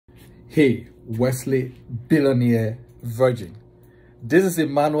Hey, Wesley Billionaire Virgin. This is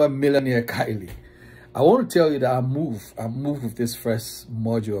Emmanuel Millionaire Kylie. I want to tell you that I'm moved with this first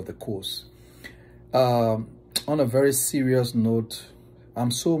module of the course. On a very serious note,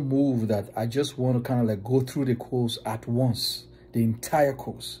 I'm so moved that I just want to kind of like go through the course at once, the entire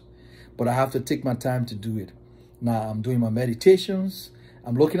course. But I have to take my time to do it. Now I'm doing my meditations.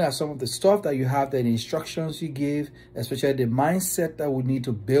 I'm looking at some of the stuff that you have there, the instructions you gave, especially the mindset that we need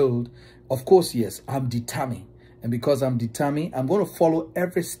to build. Of course, yes, I'm determined. And because I'm determined, I'm going to follow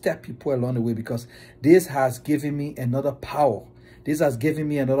every step you put along the way, because this has given me another power. This has given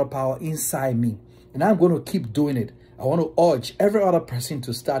me another power inside me. And I'm going to keep doing it. I want to urge every other person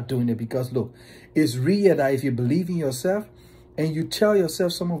to start doing it, because look, it's real that if you believe in yourself and you tell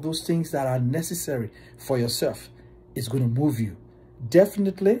yourself some of those things that are necessary for yourself, it's going to move you.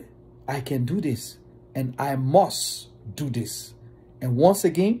 Definitely, I can do this and I must do this. And once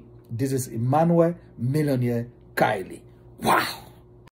again, this is Emmanuel Millionaire Kylie. Wow.